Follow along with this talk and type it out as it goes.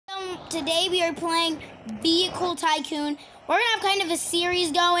today we are playing Vehicle Tycoon. We're gonna have kind of a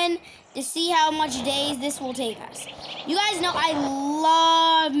series going to see how much days this will take us. You guys know I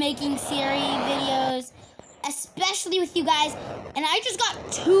love making series videos, especially with you guys, and I just got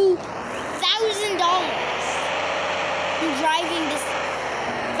 $2,000 from driving this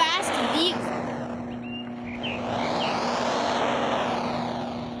fast vehicle.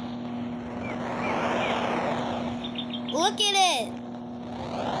 Look at it.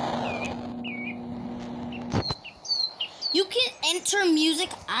 You can enter music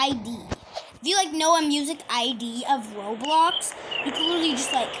ID. If you know a music ID of Roblox, you can literally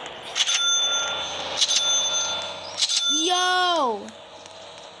just yo!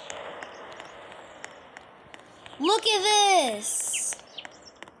 Look at this!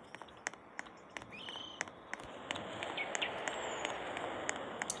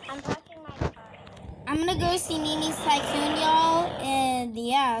 I'm parking my car. I'm gonna go see Mimi's Tycoon, y'all, and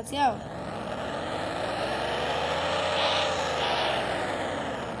yeah, let's go.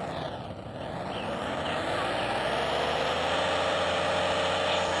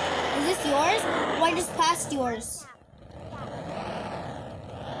 Is this yours? Oh, I just passed yours.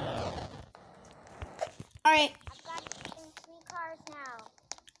 Alright. I've got 3 cars now.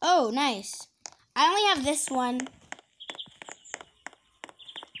 Oh, nice. I only have this one.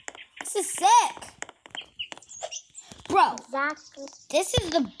 This is sick. Bro, Exactly. this is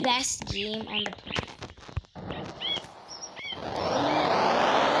the best game on the planet.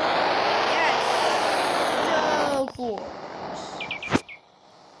 Yes. So cool.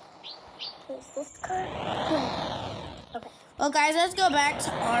 Is this car? Okay. Well, guys, let's go back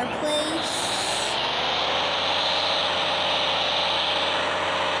to our place.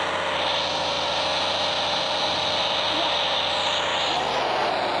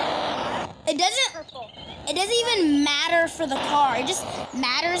 It doesn't even matter for the car. It just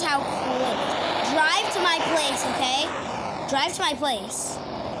matters how cool it is. Drive to my place, okay? Drive to my place.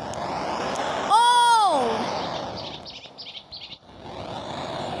 Oh!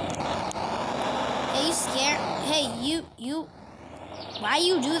 Hey, you scared? Hey, you. Why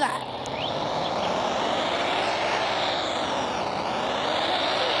you do that?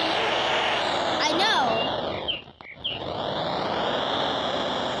 I know.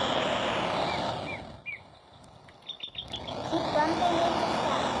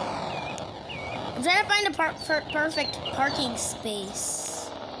 I'm trying to find a perfect parking space.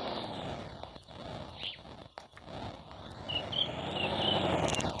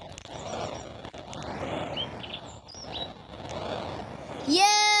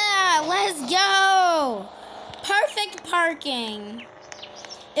 Yeah, let's go. Perfect parking.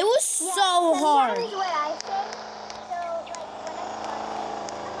 It was so hard. That is what I think.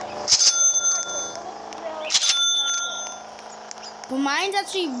 So, But mine's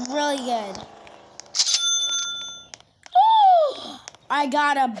actually really good. I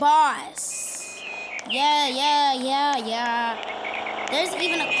got a boss. Yeah. There's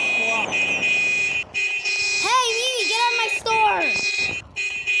even a clock. Hey, Mimi, get out of my store.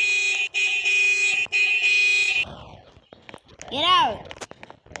 Get out.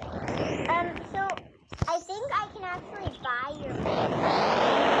 So I think I can actually buy your car.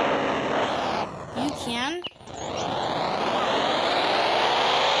 You can?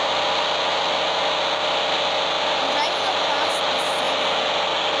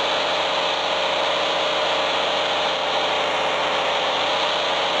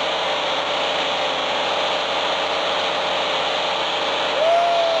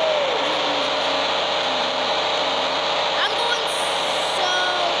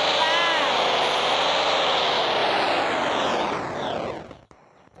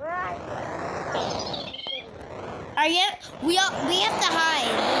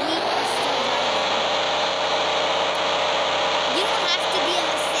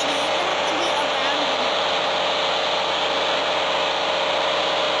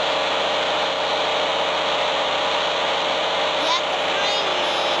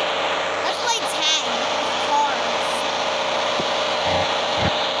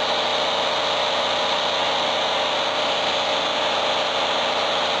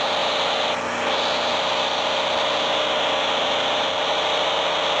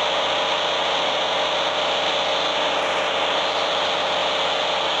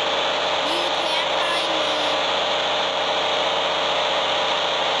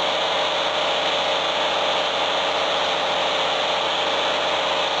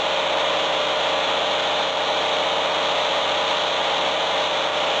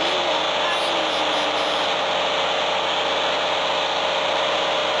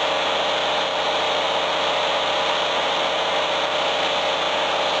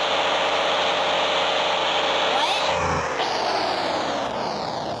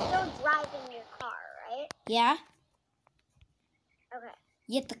 Yeah? Okay.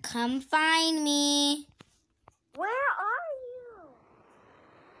 You have to come find me. Where are you?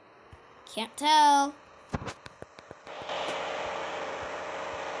 Can't tell. I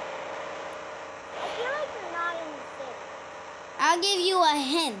feel like you're not in the city. I'll give you a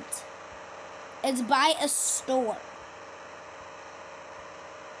hint. It's by a store.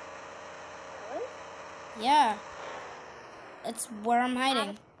 Really? Yeah. It's where I'm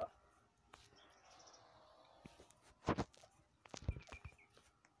hiding.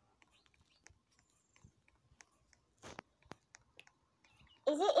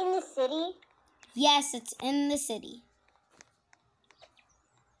 Is it in the city? Yes, it's in the city.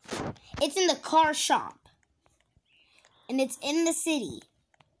 It's in the car shop. And it's in the city.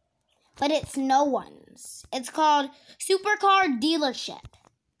 But it's no one's. It's called Supercar Dealership.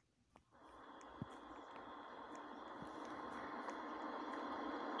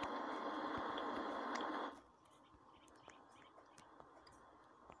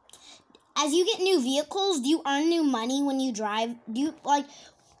 As you get new vehicles, do you earn new money when you drive? Do you, like,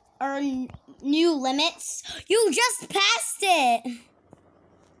 earn new limits? You just passed it!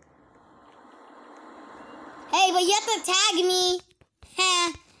 Hey, but you have to tag me.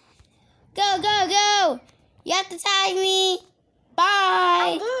 Heh. Go, go, go! You have to tag me. Bye!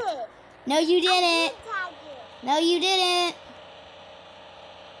 I did. No, you I didn't. did tag you. No, you didn't.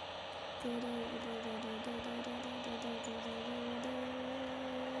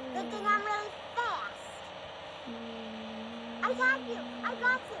 Good thing I'm really fast. I tagged you. I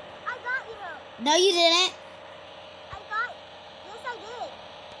got you. I got you. No, you didn't. Yes, I did.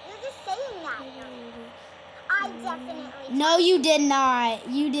 You're just saying that. I definitely. No, you did not.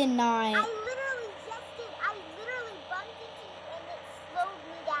 You did not. I literally just did. I literally bumped into you and it slowed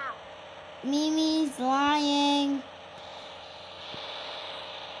me down. Mimi's lying.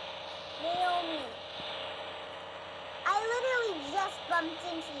 Naomi. I literally just bumped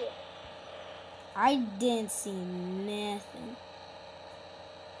into you. I didn't see nothing.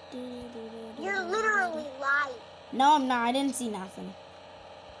 You're literally lying. No, I'm not. I didn't see nothing.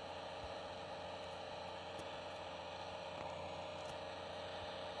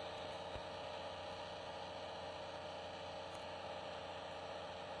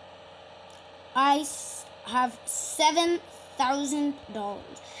 I have $7,000.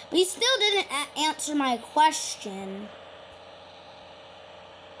 But you still didn't answer my question.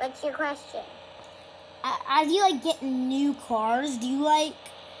 What's your question? As you like get new cars, do you like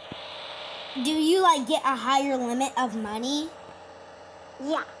get a higher limit of money?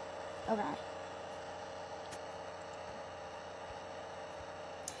 Yeah. Okay.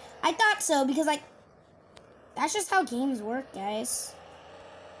 I thought so because like that's just how games work, guys.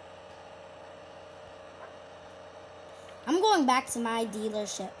 I'm going back to my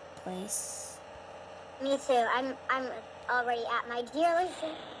dealership place. Me too. I'm already at my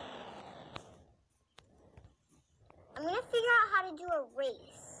dealership. I'm gonna figure out how to do a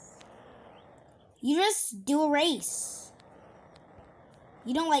race. You just do a race.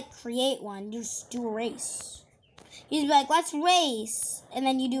 You don't like create one, you just do a race. You just be like, let's race, and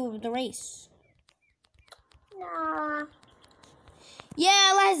then you do the race. Nah.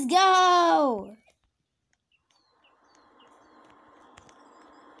 Yeah, let's go.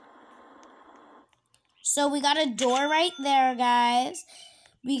 So we got a door right there, guys.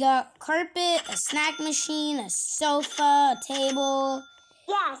 We got carpet, a snack machine, a sofa, a table.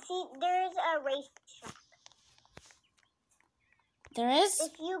 Yeah, see, there's a racetrack. There is?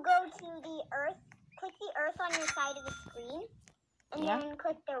 If you go to the earth, click the earth on your side of the screen, and then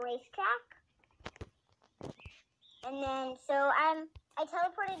click the racetrack. And then, so I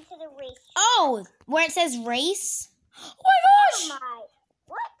teleported to the racetrack. Oh, where it says race? Oh my gosh! Oh my,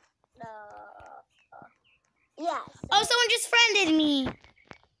 what the? Yes. Oh, someone just friended me.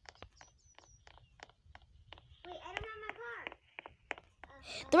 Wait, I don't have my car.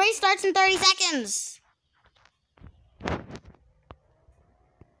 The race starts in 30 seconds.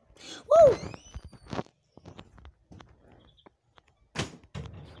 Woo!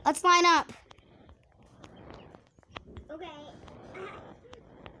 Let's line up. Okay.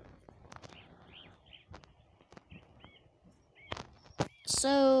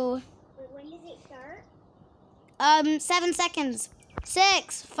 So, Wait, when does it start? 7 seconds.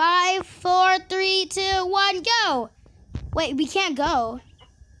 6, 5, 4, 3, 2, 1, go. Wait, we can't go.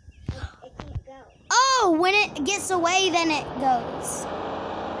 I can't go. Oh, when it gets away, then it goes.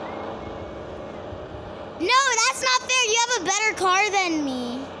 No, that's not fair. You have a better car than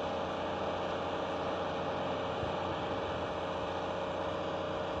me.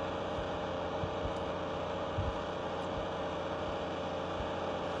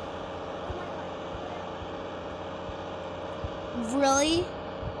 Really?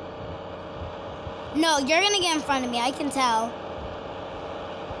 No, you're gonna get in front of me. I can tell.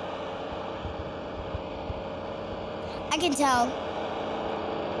 I can tell.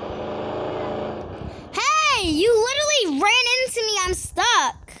 Hey, you literally ran into me. I'm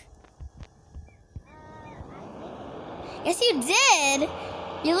stuck. Yes, you did.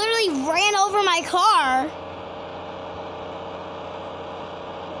 You literally ran over my car.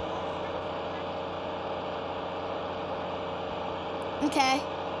 Okay.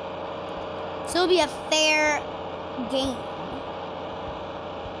 So it'll be a fair game.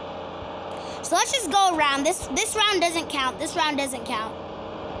 So let's just go around. This round doesn't count. This round doesn't count.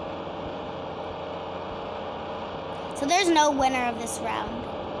 So there's no winner of this round.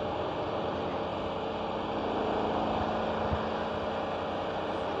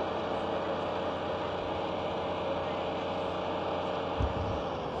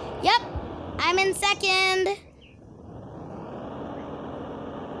 Yep, I'm in second.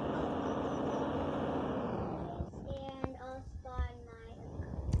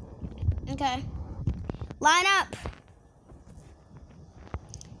 Okay. Line up.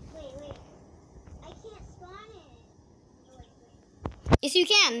 Wait. I can't spawn it. Oh, wait. Yes, you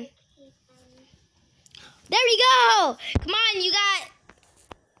can. There we go. Come on, you got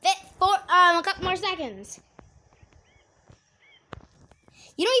a couple more seconds.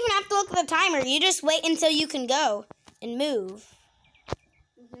 You don't even have to look at the timer. You just wait until you can go and move.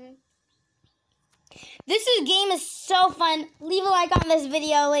 This game is so fun. Leave a like on this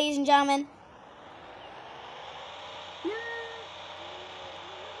video, ladies and gentlemen.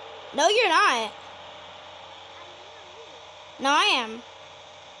 No, you're not. No, I am.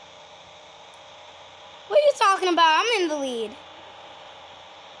 What are you talking about? I'm in the lead.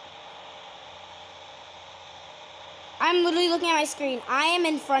 I'm literally looking at my screen. I am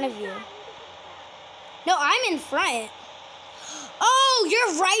in front of you. No, I'm in front. Oh,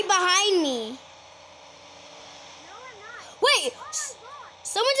 you're right behind me. Wait,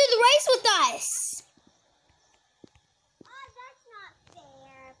 someone did the race with us. Oh, that's not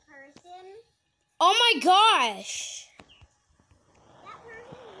fair, person. Oh my gosh. That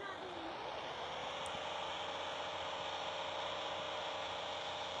person is not doing it.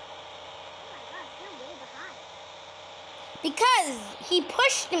 Oh my gosh, you're way behind. Because he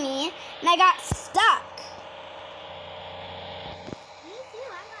pushed me and I got stuck. Me too,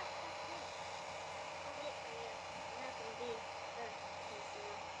 I got stuck too. I'll wait for you. I'm not gonna be first.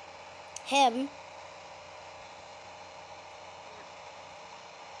 Him.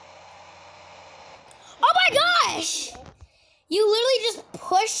 Oh my gosh! You literally just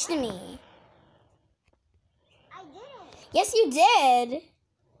pushed me. I didn't. Yes, you did.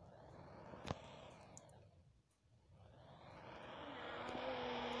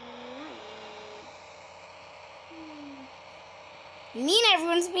 You mean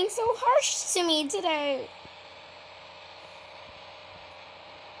everyone's being so harsh to me today?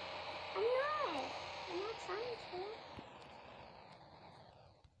 I'm not trying to.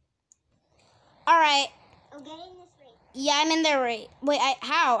 All right. Oh, get in this race. Yeah, I'm in their race. Wait,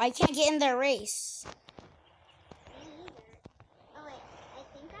 how? I can't get in their race. Me either. Oh wait, I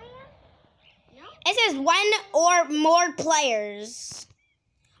think I am? No? It says 1 or more players.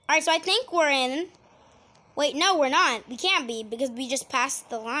 All right, so I think we're in. Wait, no, we're not. We can't be because we just passed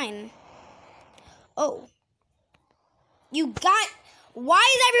the line. Oh. You got... Why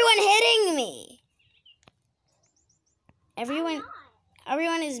is everyone hitting me?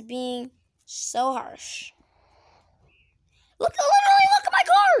 Everyone is being so harsh. Look at my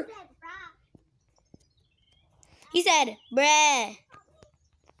car. He said, bruh.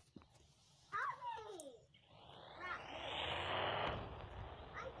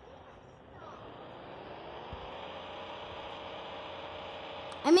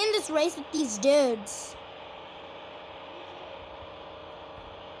 I'm in this race with these dudes.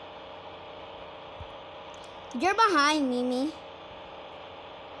 You're behind me, Mimi.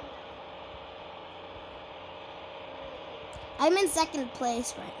 I'm in second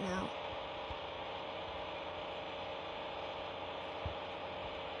place right now.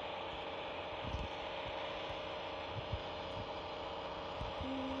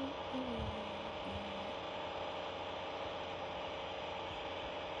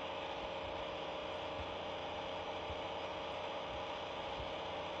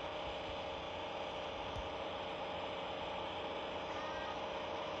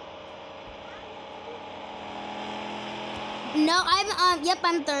 No,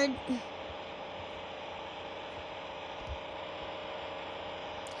 I'm third.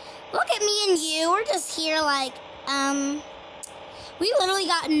 Look at me and you. We're just here like, we literally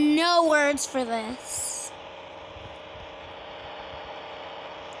got no words for this.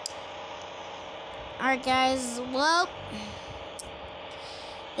 Alright, guys. Well,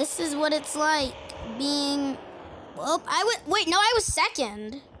 this is what it's like being... Well, Wait, no, I was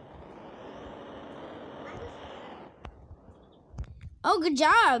second. Oh, good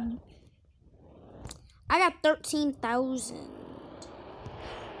job. I got 13,000.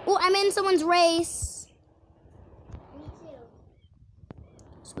 Oh, I'm in someone's race. Me too.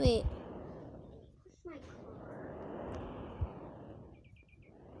 Sweet. Push my car.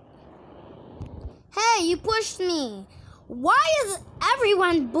 Hey, you pushed me. Why is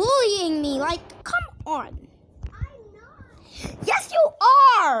everyone bullying me? Like, come on. I'm not. Yes, you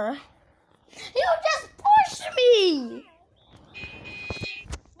are. You just pushed me.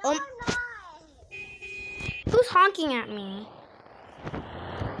 No, I'm not. Who's honking at me?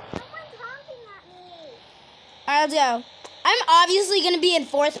 Someone's honking at me. All right, let's go. I'm obviously going to be in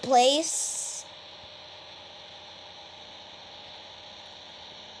 4th place.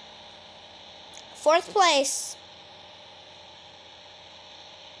 Fourth place.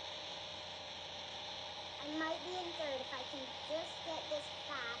 I might be in 3rd if I can just get this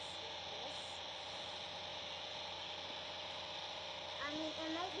fast. I mean, I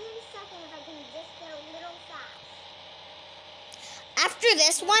might be in 2nd if I can just get a little fast. After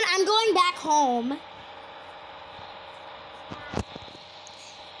this one, I'm going back home.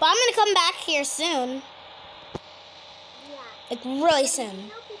 But I'm going to come back here soon. Yeah. Like, really You soon.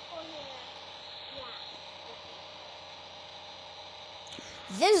 know people here.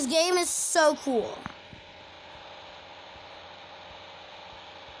 Yeah. This game is so cool.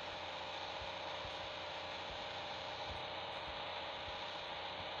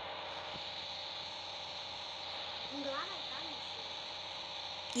 I'm glad I found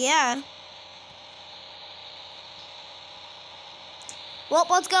this. Yeah. Well,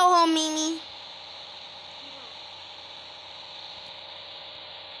 let's go home, Mimi.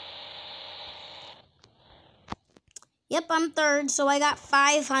 Yep, I'm 3rd, so I got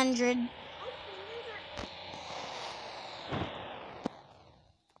 500.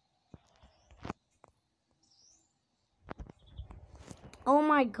 Oh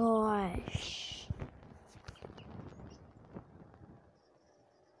my gosh.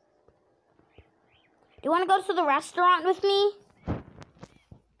 You want to go to the restaurant with me?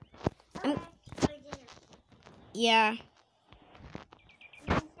 Okay, for dinner. Yeah. It's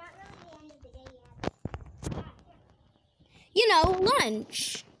not really the end of the day yet. You know,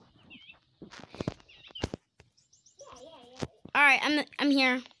 lunch. Yeah. All right, I'm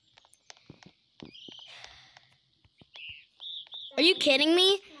here. Are you kidding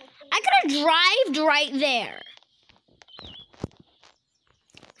me? I could have drived right there.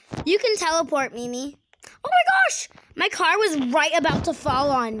 You can teleport, Mimi. Oh my gosh! My car was right about to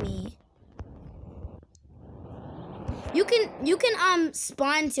fall on me. You can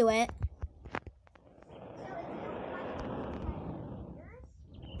spawn to it.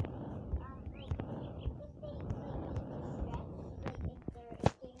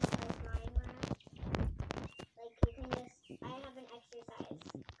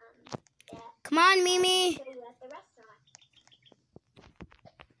 Come on, Mimi. Show you at the restaurant.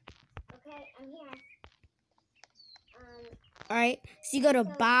 Okay, I'm here. All right. So you go to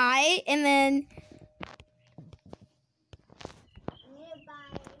buy, and then I'm gonna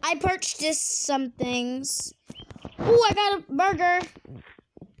buy. I purchased some things. Ooh, I got a burger.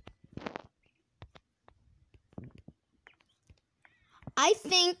 I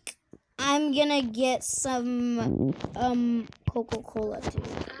think I'm gonna get some Coca-Cola too.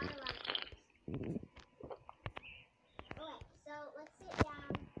 Okay, so let's sit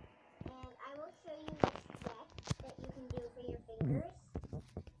down, and I will show you the steps that you can do for your fingers.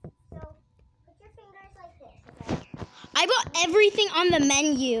 So put your fingers like this, okay? I bought everything on the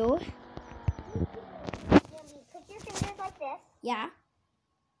menu. Put your fingers like this, Yeah.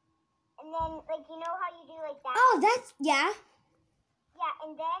 and then, like, you know how you do like that? Oh, that's, yeah. Yeah,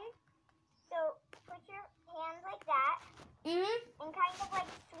 and then, so put your hands like that, and kind of like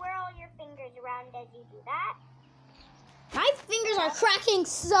swirl your fingers around as you do that. My fingers are cracking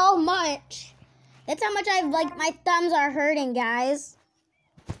so much. That's how much my thumbs are hurting, guys.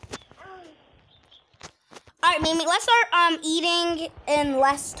 All right, Mimi, let's start eating and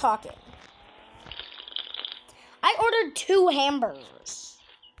less talking. I ordered 2 hamburgers.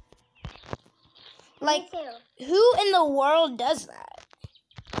 Like, Me too. who in the world does that?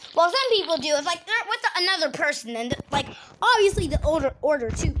 Well, some people do. If like they're with another person, and like obviously they order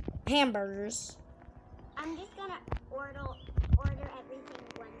 2 hamburgers. I'm just gonna order everything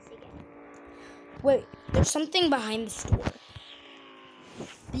once again. Wait, there's something behind the store.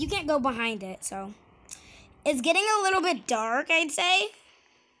 You can't go behind it, so it's getting a little bit dark, I'd say.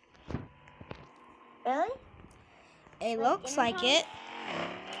 Really? It Like looks dinner like time? it.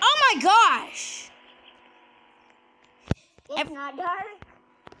 Oh my gosh! It's not dark.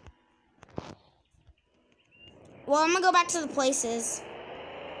 Well, I'm gonna go back to the places.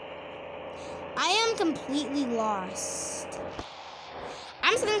 I am completely lost.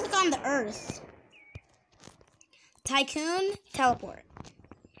 I'm just gonna click on the Earth. Tycoon, teleport.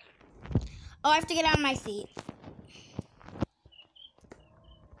 Oh, I have to get out of my seat.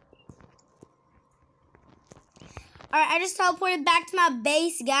 Alright, I just teleported back to my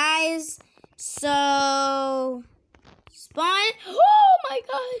base, guys. So, spawn. Oh my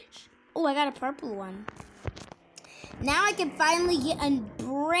gosh. Oh, I got a purple one. Now I can finally get a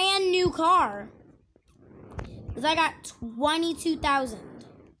brand new car. Because I got 22,000.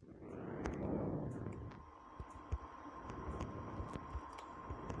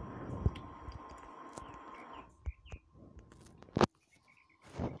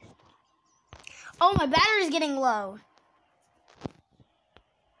 Oh, my battery's getting low.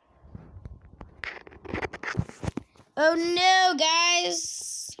 Oh no,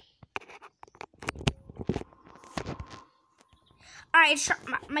 guys. Alright,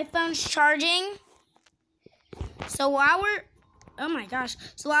 my phone's charging. So while we're... Oh my gosh.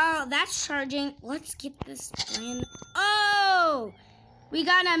 So while that's charging, let's get this brand... Oh! We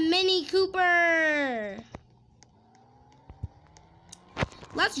got a Mini Cooper.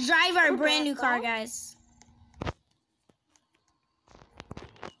 Let's drive our brand new car, guys.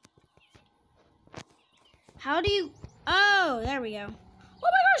 How do you... Oh, there we go. Oh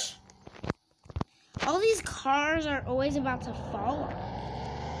my gosh! All these cars are always about to fall.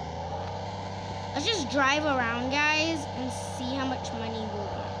 Let's just drive around, guys, and see how much money we'll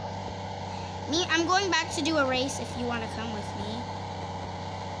get. Me, I'm going back to do a race if you want to come with me.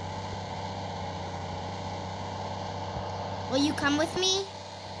 Will you come with me?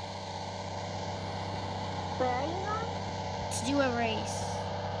 Where are you going? To do a race.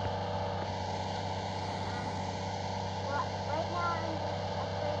 Well, right now I'm just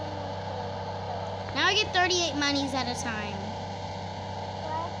upgrading my phone. Now I get 38 monies at a time. So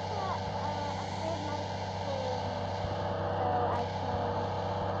I have to upgrade my phone so I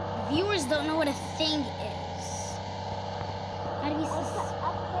can... Viewers don't know what a thing is. How do we I have to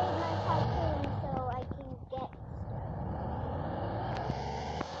upgrade my tycoon so I can get stuff.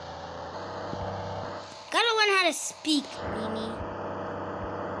 Gotta learn how to speak, Mimi.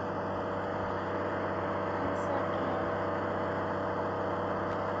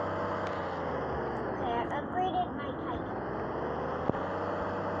 Okay, I've upgraded my tycoon.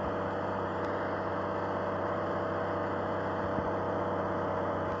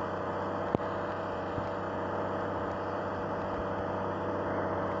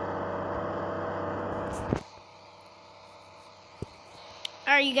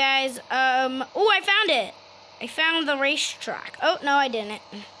 Alright, you guys. Oh, I found it. I found the racetrack. Oh, no, I didn't.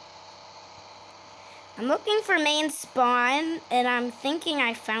 I'm looking for main spawn, and I'm thinking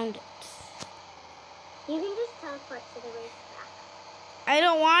I found it. You can just teleport to the racetrack. I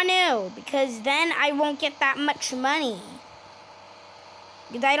don't want to, because then I won't get that much money.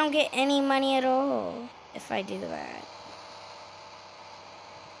 Because I don't get any money at all if I do that.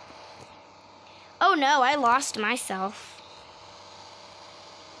 Oh no, I lost myself.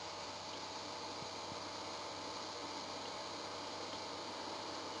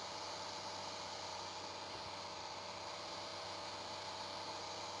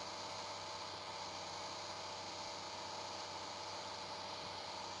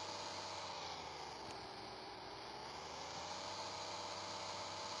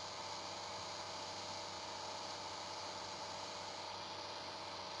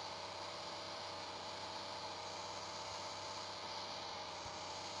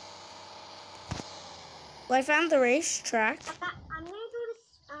 Well, I found the racetrack. I'm gonna go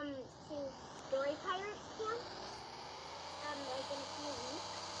to Story Pirates camp. Like in a few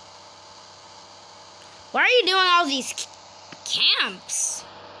weeks. Why are you doing all these camps?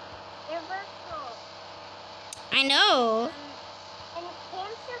 They're virtual. I know. And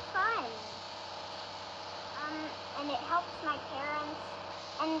camps are fun. And it helps my parents.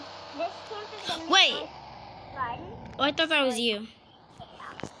 And this camp is gonna be Wait. fun. Oh, I thought that was you. Yeah.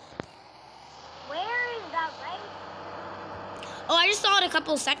 Where is that race? Oh, I just saw it a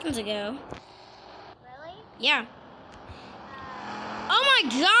couple seconds ago. Really? Yeah. Oh my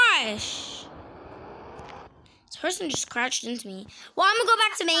gosh. This person just crashed into me. Well, I'm gonna go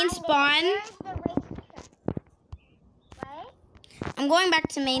back to main spawn. Where's the racetrack? What? I'm going back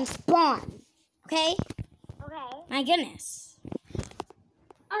to main spawn. Okay? Okay. My goodness.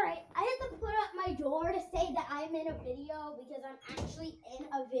 Alright, I had to put up my door to say that I'm in a video because I'm actually in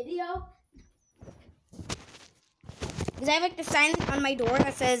a video. Because I have like the sign on my door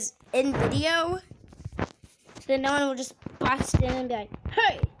that says in video. So that no one will just bust in and be like,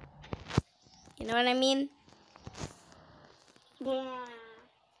 hey! You know what I mean? Yeah.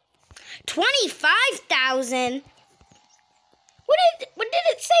 25,000? What did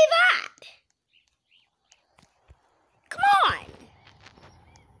it say that? Come on.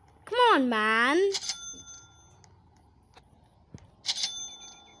 Come on, man.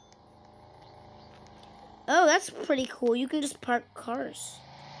 Oh, that's pretty cool. You can just park cars.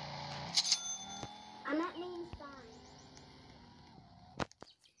 I'm at main spawn.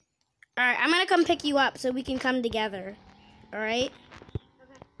 Alright, I'm gonna come pick you up so we can come together. Alright?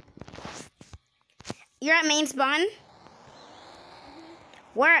 Okay. You're at main spawn?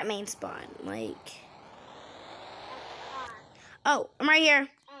 We're at main spawn. Like. Oh, I'm right here.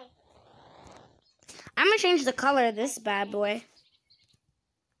 Hey. I'm gonna change the color of this bad boy.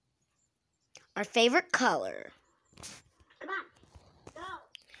 Our favorite color. Come on. Go.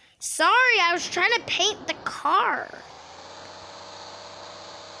 Sorry, I was trying to paint the car.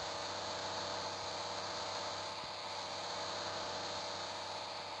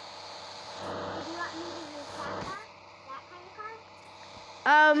 Do you want me to use that car? That kind of car?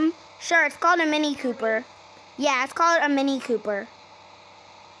 Sure, it's called a Mini Cooper. Yeah, it's called a Mini Cooper.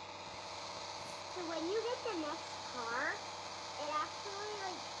 So when you get the next car, it actually,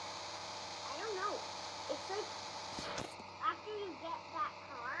 like, I don't know. It's like, after you get that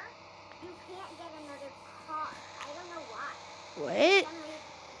car, you can't get another car. I don't know why. What?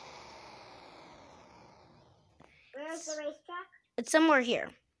 Where's the racetrack? It's somewhere here.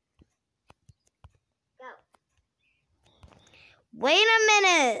 Go. Wait a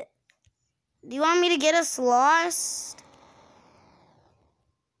minute. Do you want me to get us lost?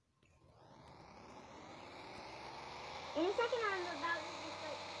 In a second, I'm about to just,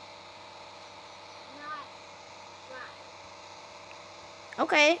 like, not drive.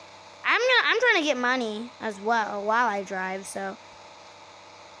 Okay. I'm trying to get money as well while I drive, so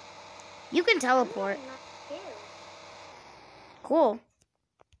you can teleport. I'm getting that too. Cool.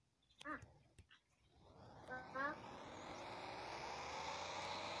 Well,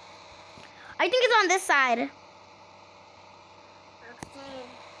 I think it's on this side. okay.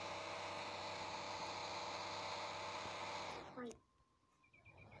 Wait.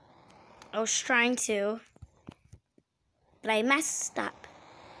 I was trying to, but I messed up.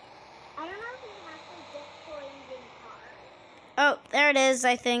 I don't know if you have to get coins in cars. Oh, there it is,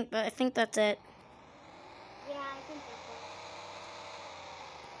 I think, but I think that's it. Yeah, I think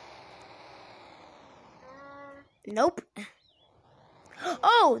that's it. Nope.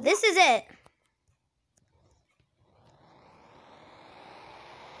 Oh, this is it.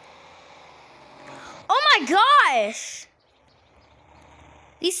 Oh my gosh!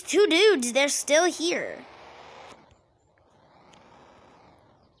 These two dudes, they're still here.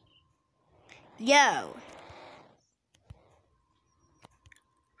 Yo.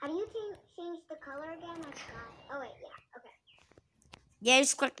 How do you change the color again? I forgot. Oh, wait, yeah, okay. Yeah,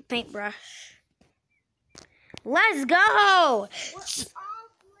 just click the paintbrush. Let's go! We're all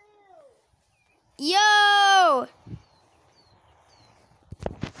blue. Yo! I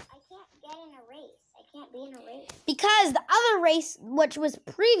can't get in a race. I can't be in a race. Because the other race, which was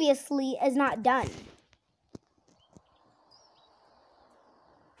previously, is not done.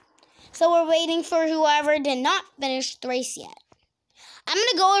 So we're waiting for whoever did not finish the race yet. I'm going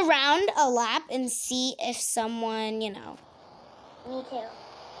to go around a lap and see if someone, Me too.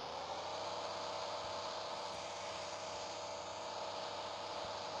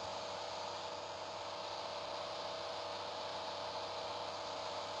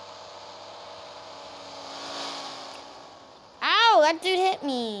 Ow, that dude hit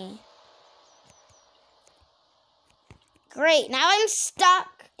me. Great, now I'm stuck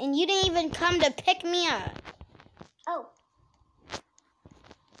and you didn't even come to pick me up. Oh.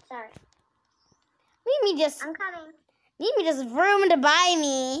 Sorry. Made me just I'm coming. vroom to buy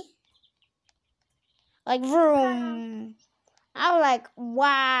me. Like vroom. I was like,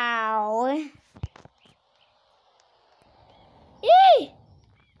 wow. Yay!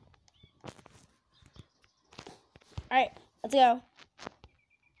 Alright, let's go.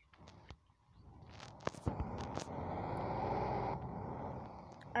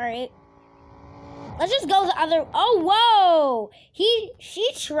 Alright. Let's just go the other. Oh, whoa!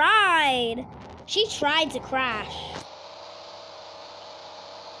 She tried. She tried to crash.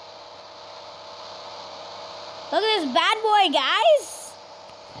 Look at this bad boy, guys.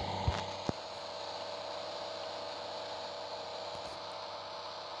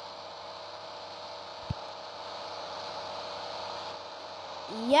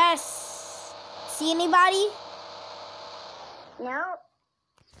 Yes. See anybody? No.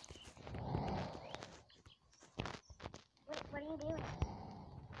 What are you doing?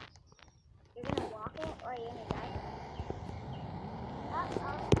 You're gonna walk it or are you gonna drive it?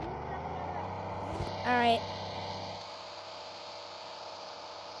 All right.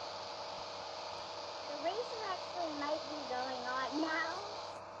 The race actually might be going on now.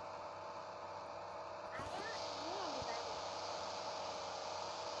 I don't see anybody.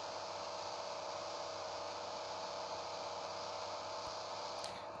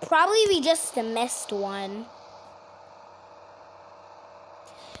 Probably we just missed one.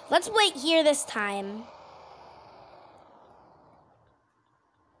 Let's wait here this time.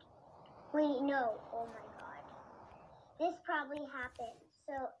 Wait, no. Oh my god. This probably happened.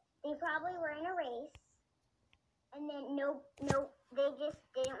 So they probably were in a race. And then no, they just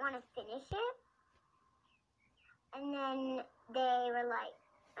didn't want to finish it. And then they were like,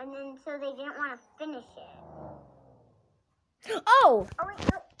 and then so they didn't want to finish it. Oh! Oh wait,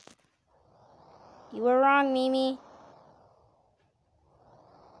 no. You were wrong, Mimi.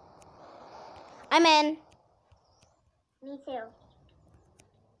 I'm in. Me too.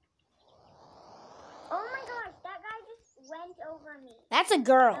 Oh my gosh, that guy just went over me. That's a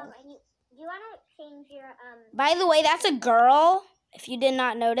girl. And do you want to change your By the way, that's a girl, if you did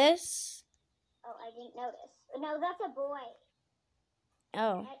not notice. Oh, I didn't notice. No, that's a boy.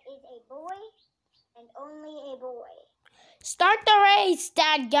 Oh. That is a boy and only a boy. Start the race,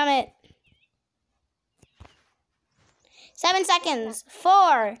 dadgummit. 7 seconds.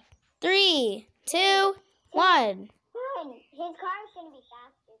 4, 3, 2, 1. His car is going to be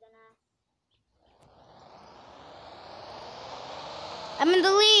faster than us. I'm in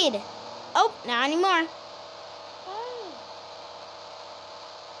the lead. Oh, not anymore. Hey.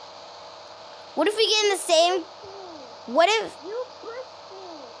 What if we get in the same... What if... You pushed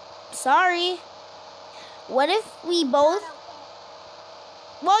me. Sorry. What if we both... Okay.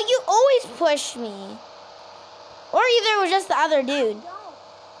 Well, you always push me. Or either it was just the other dude. I don't.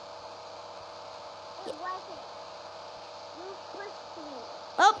 It wasn't. You pushed me.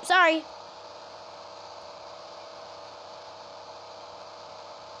 Oh, sorry.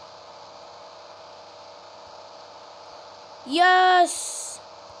 Yes.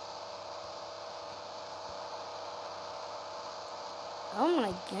 Oh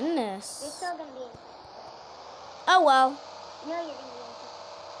my goodness. You're still going to be in. Oh well. No, you're going to be in.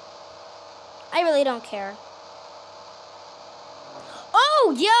 I really don't care.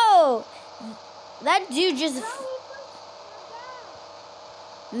 Oh, yo! That dude just... No, he pushed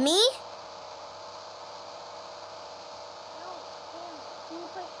me again. Me? No, him. He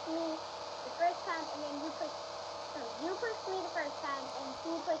pushed me the first time, and then you pushed... So you pushed me the first time, and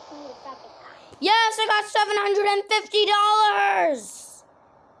he pushed me the second time. Yes, I got $750.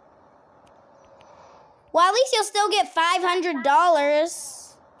 Well, at least you'll still get $500.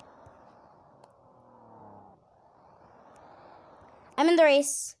 I'm in the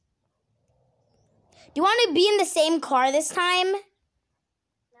race. Do you want to be in the same car this time? No.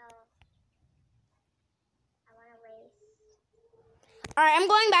 I want to race. All right, I'm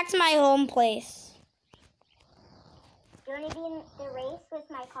going back to my home place. Do you want to be in the race with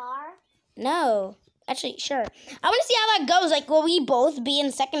my car? No. Actually, sure. I want to see how that goes. Like, will we both be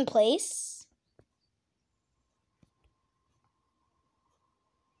in second place?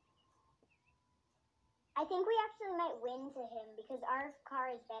 I think we actually might win to him because our car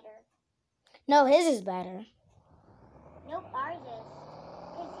is better. No, his is better. Nope, ours is.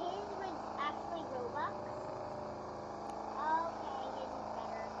 Because his was actually Robux. Okay, his is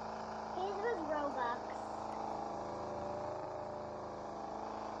better. His was Robux.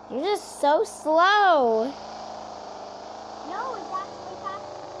 You're just so slow. No, it's actually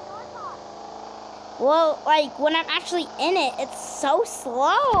faster than your car. Well, like, when I'm actually in it, it's so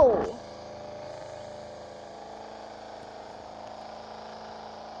slow.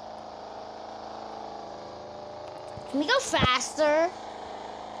 Can we go faster?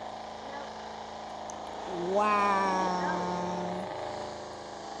 Wow.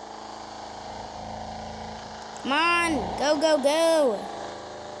 Come on, go, go, go.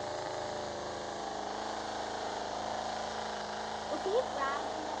 If he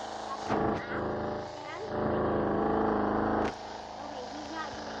grabs me at the second lap, then I'm going. Okay, he's not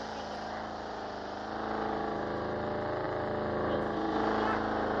doing the second lap. Wait, can you do that?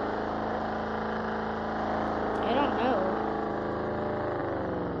 I don't know.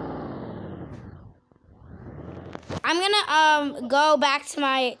 I'm gonna go back to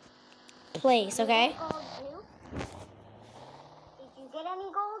my place, okay? Gold too? Did you get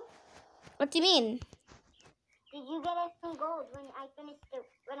any gold? What do you mean? Did you get any gold when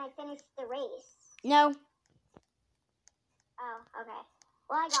I finished the race? No. Oh, okay.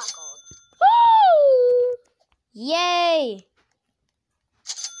 Well, I got gold. Woo! Yay!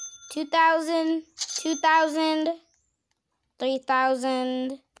 2,000, 2,000,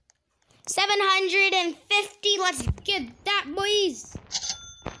 3,000, 750. Let's get that, boys.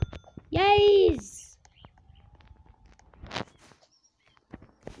 Yes.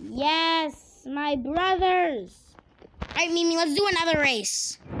 Yes, my brothers. All right, Mimi, let's do another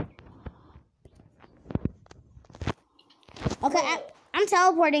race. Okay, I'm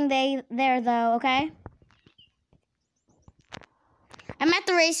teleporting there though, okay? I'm at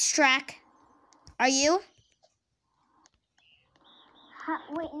the racetrack. Are you?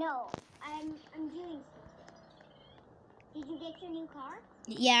 Wait, no. I'm doing something. Did you get your new car?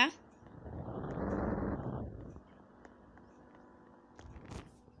 Yeah.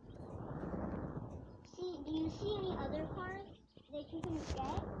 Do you see any other cars that you can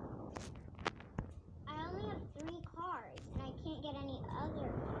get? I only have 3 cars, and I can't get any other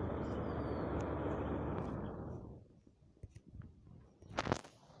cars.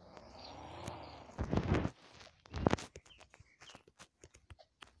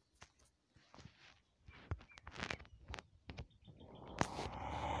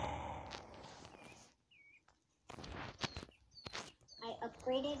 I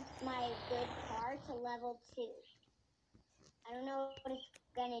upgraded my good car to level 2. I don't know what it's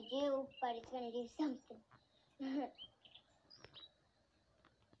gonna do, but it's gonna do something.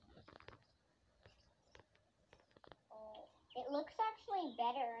 Oh, it looks actually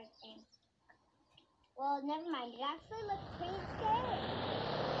better, I think. Well, never mind. It actually looks pretty scary.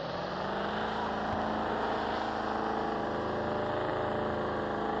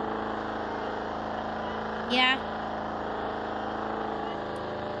 Yeah.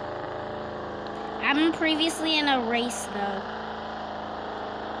 I'm previously in a race though.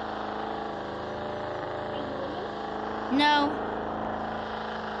 Are you winning? No.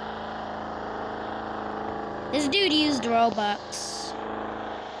 This dude used Robux.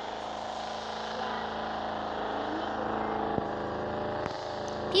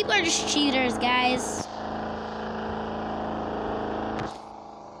 People are just cheaters, guys.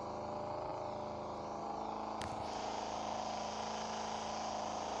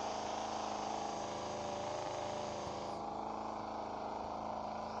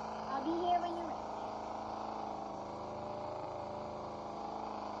 I'll be here when you're ready.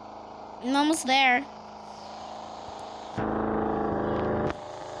 I'm almost there.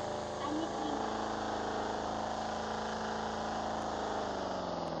 I'm the green one.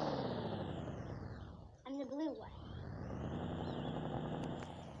 I'm the blue one.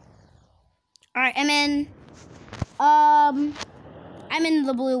 All right, I'm in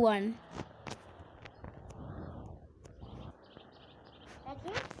the blue one. That's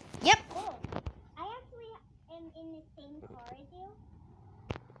you? Yep. Cool. I actually am in the same car as you.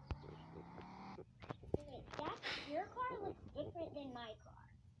 Wait, your car looks different than my car.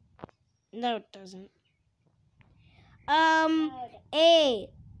 No, it doesn't. No, it 8,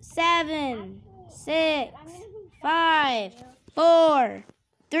 7, 6, 5, 4,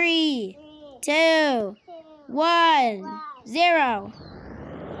 3, 2, 1, 0.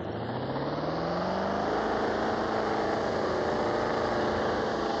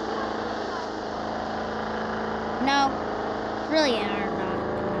 No, really are not.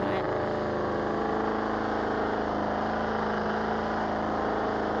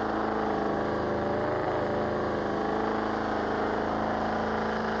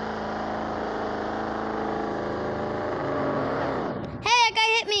 Hey, that guy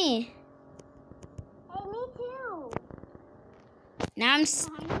hit me. Hey, me too. Now I'm.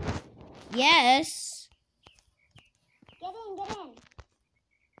 Behind you? Yes. Get in.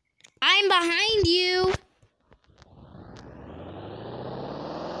 I'm behind you.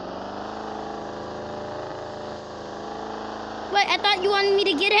 Wait, I thought you wanted me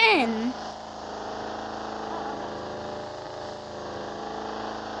to get in.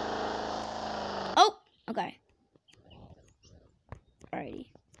 Oh, okay. Alrighty.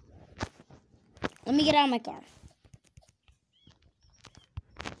 Let me get out of my car.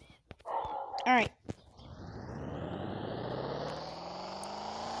 Alright.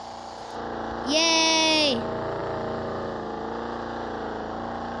 Yay!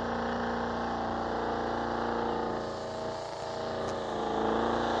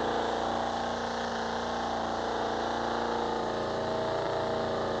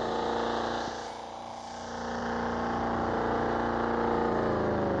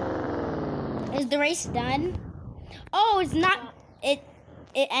 Is the race done? Oh, it's not. It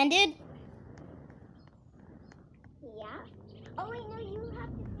ended? Yeah. Oh, wait, no, you have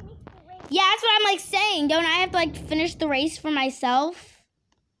to finish the race. Yeah, that's what I'm like saying. Don't I have to like finish the race for myself?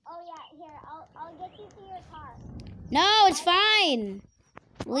 Oh yeah, here, I'll get you to your car. No, it's fine.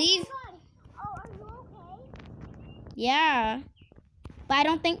 Leave. Oh my God. Oh, are you okay? Yeah. But I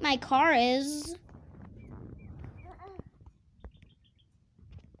don't think my car is.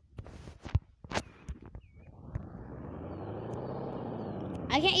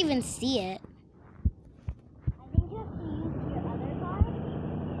 I can't even see it. I think you have to use your other car.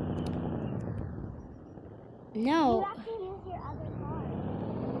 No. You have to use your other car.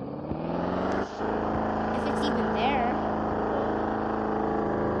 If it's even there.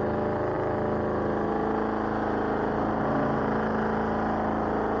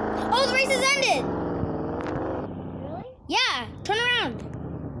 Oh, the race has ended. Really? Yeah, turn around.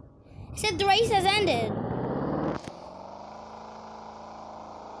 It said the race has ended.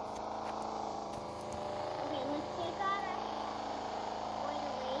 Okay, let's take out our for the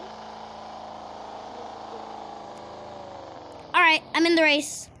race. All right, I'm in the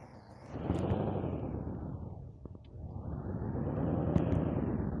race.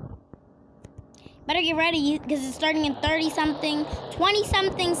 Better get ready because it's starting in 30-something,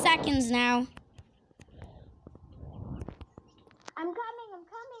 20-something seconds now. I'm coming.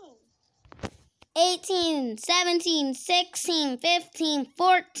 18, 17, 16, 15,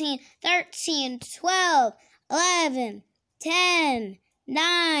 14, 13, 12, 11, 10,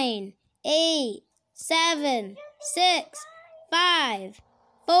 9, 8, 7, 6, 5,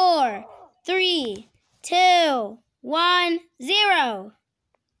 4, 3, 2, 1, 0.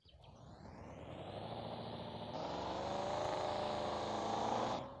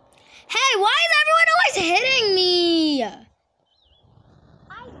 Hey, why is everyone always hitting me? I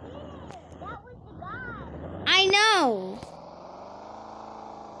did it. That was the guy. I know.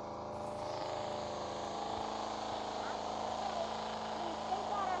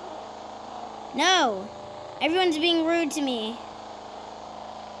 No. Everyone's being rude to me.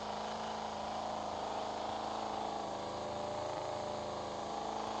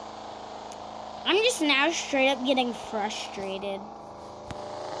 I'm just now straight up getting frustrated.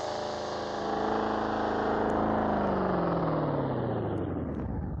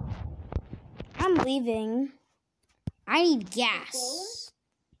 I'm leaving. I need gas.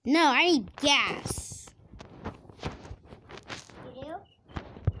 No, I need gas. You do?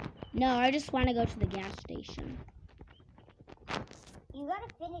 No, I just want to go to the gas station. You gotta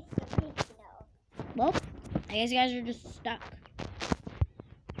finish the race, though. Well, I guess you guys are just stuck.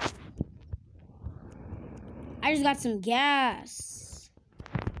 I just got some gas.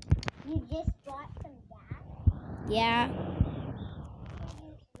 You just bought some gas? Yeah. You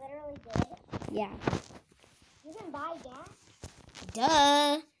literally did? Yeah. You can buy gas?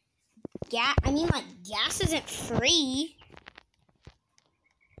 Duh. I mean, like, gas isn't free.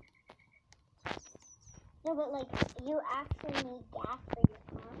 No, but like, you actually need gas for your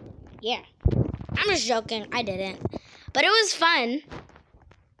car? Yeah. I'm just joking. I didn't. But it was fun.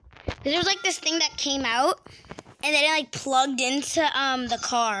 There was like this thing that came out and then it like plugged into the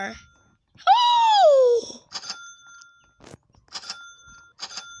car. Oh!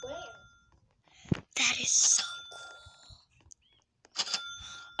 Where? That is so cool.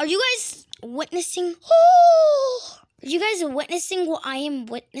 Are you guys witnessing? Oh! Are you guys witnessing what I am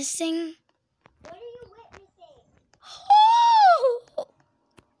witnessing? What are you witnessing? Oh!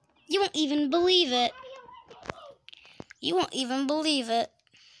 You won't even believe it. What are you witnessing? You won't even believe it.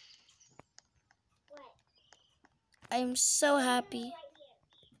 What? I am so happy.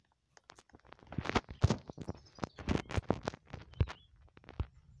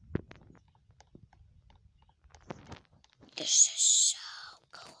 This is so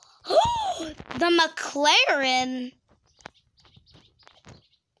cool. The McLaren.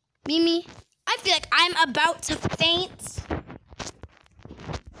 Mimi, I feel like I'm about to faint.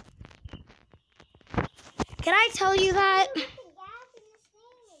 Can I tell you that? How do you get the gas in this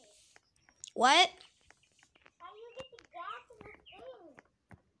thing? What? How do you get the gas in this thing?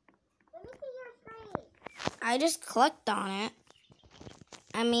 Let me see your screen. I just clicked on it.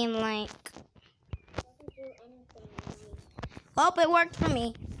 I mean, like, Doesn't do anything right. well, it worked for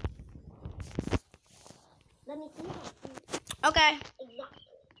me. Let me see that. Okay.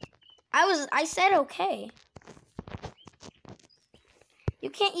 Exactly. I said okay. You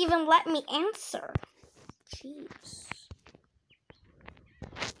can't even let me answer. Jeez.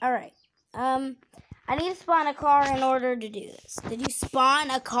 All right. I need to spawn a car in order to do this. Did you spawn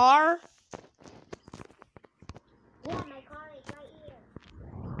a car? Yeah, my car is right here.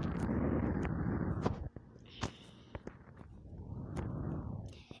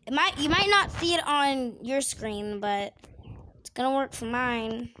 You might not see it on your screen, but it's gonna work for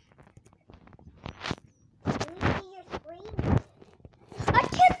mine.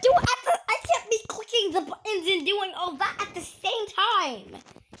 and doing all that at the same time.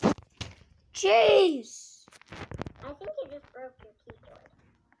 Jeez. I think you just broke your keyboard.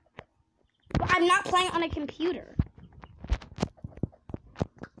 Well, I'm not playing on a computer.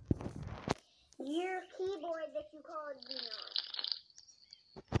 Your keyboard that you called me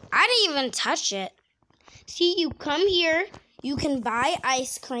on. I didn't even touch it. See, you come here, you can buy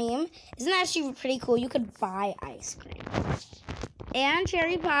ice cream. Isn't that actually pretty cool? You could buy ice cream. And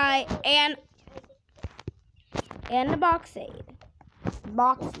cherry pie, and the box aid.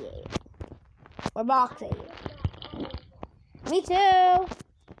 Box aid. Or box aid. Me too.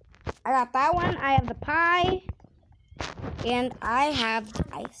 I got that one. I have the pie. And I have the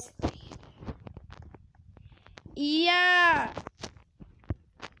ice cream. Yeah.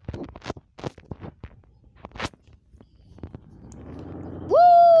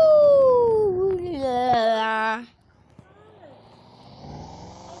 Woo! Yeah.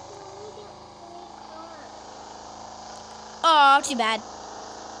 Oh, too bad.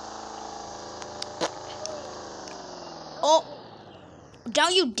 Oh,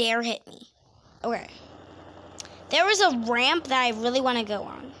 don't you dare hit me. Okay. There was a ramp that I really want to go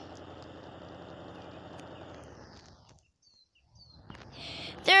on.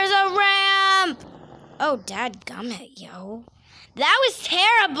 There's a ramp! Oh, dadgummit, yo. That was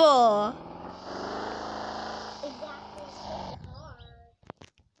terrible!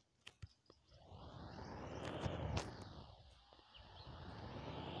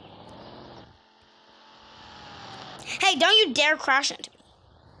 Hey, don't you dare crash into me.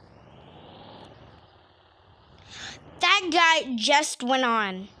 That guy just went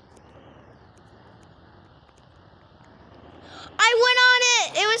on. I went on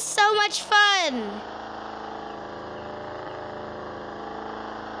it! It was so much fun!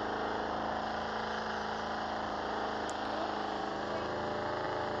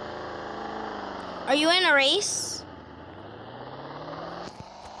 Are you in a race?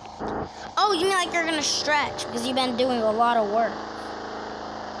 Oh, you mean like you're gonna stretch because you've been doing a lot of work.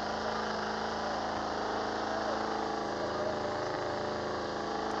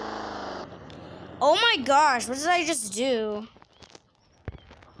 Oh my gosh, what did I just do?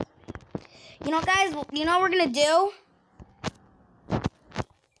 You know, guys, you know what we're gonna do?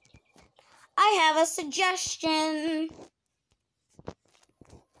 I have a suggestion.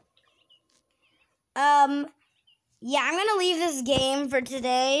 Yeah, I'm gonna leave this game for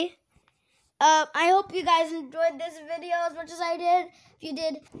today. I hope you guys enjoyed this video as much as I did. If you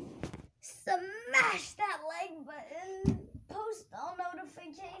did, smash that like button. Post all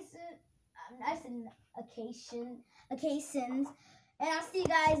notifications. I said occasions. And I'll see you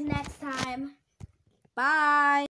guys next time. Bye.